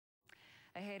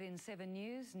Ahead in 7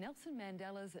 News, Nelson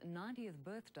Mandela's 90th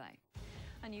birthday.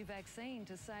 A new vaccine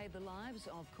to save the lives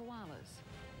of koalas.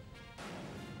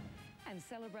 And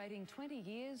celebrating 20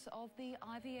 years of the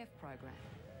IVF program.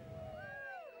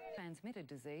 Transmitted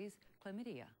disease,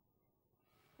 chlamydia.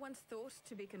 Once thought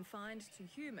to be confined to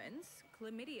humans,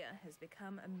 chlamydia has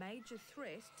become a major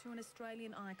threat to an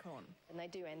Australian icon. And they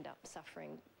do end up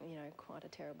suffering, quite a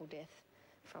terrible death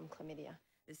from chlamydia.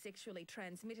 The sexually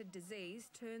transmitted disease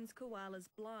turns koalas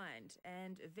blind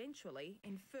and eventually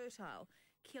infertile,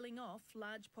 killing off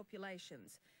large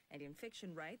populations, and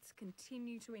infection rates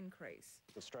continue to increase.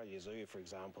 Australia Zoo, for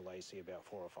example, they see about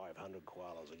 400 or 500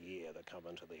 koalas a year that come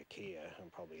into their care,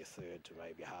 and probably a third to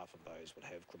maybe half of those would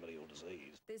have chlamydial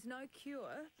disease. There's no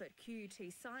cure, but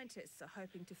QUT scientists are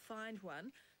hoping to find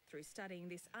one through studying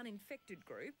this uninfected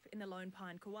group in the Lone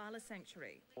Pine Koala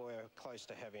Sanctuary. We're close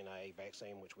to having a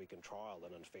vaccine which we can trial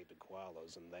in infected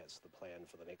koalas, and that's the plan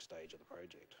for the next stage of the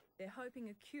project. They're hoping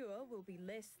a cure will be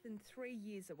less than 3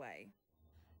 years away.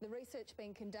 The research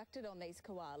being conducted on these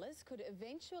koalas could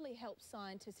eventually help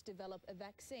scientists develop a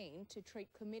vaccine to treat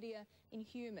chlamydia in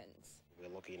humans. We're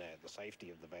looking at the safety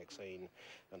of the vaccine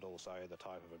and also the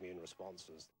type of immune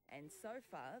responses. And so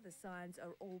far, the signs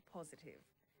are all positive.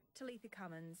 Talitha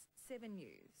Cummins, 7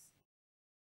 News.